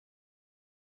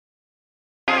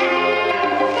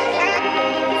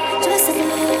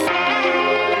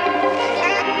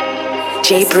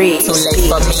DJ Breeze. Too late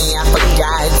for me, I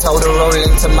forgot. Told her roll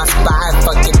into my spot.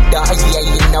 Fuck it, dog. Yeah,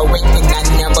 you know it. And I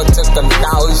never took them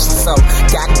thoughts. She's so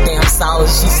goddamn sour.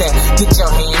 She said, get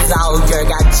your hands out, girl.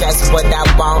 Got just what I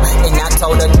want. And I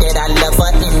told her that I love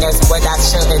her. And that's what I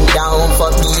shouldn't done.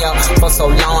 Fuck me up for so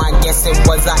long. I guess it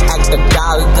was an act of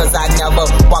God. Cause I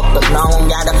never walked alone.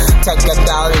 Gotta take a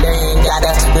dollar in.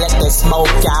 Gotta let the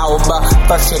smoke out. But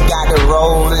first you gotta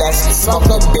roll. Let's smoke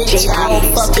a bitch out.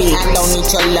 Fuck it, I don't need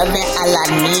your loving. All I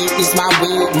need is my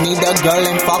weed. Need a girl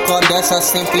and fuck her. That's a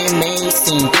simply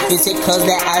amazing. Is it cause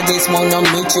that I just wanna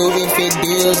meet you? If it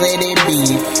deals, let it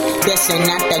be. That's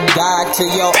not the God to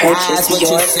your eyes. What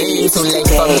you see? Too late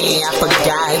for me, I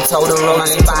forgot. Told her roll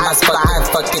into my spot.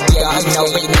 Fuck it, yeah, you know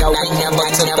it. I never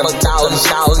took them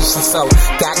thoughts. She's so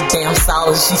goddamn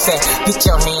sour. She said, get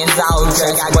your hands out,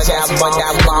 girl. I just what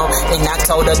I want. And I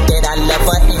told her that I love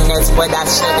her. And that's what I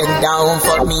should've done.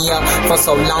 Fuck me up for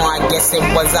so long. I guess it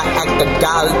was an act of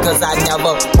God. Cause I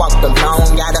never walked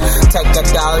alone. Gotta take a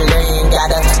dollar in.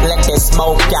 Gotta let that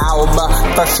smoke out. But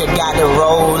first you gotta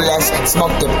roll. Let's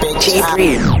smoke the bitch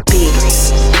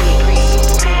out.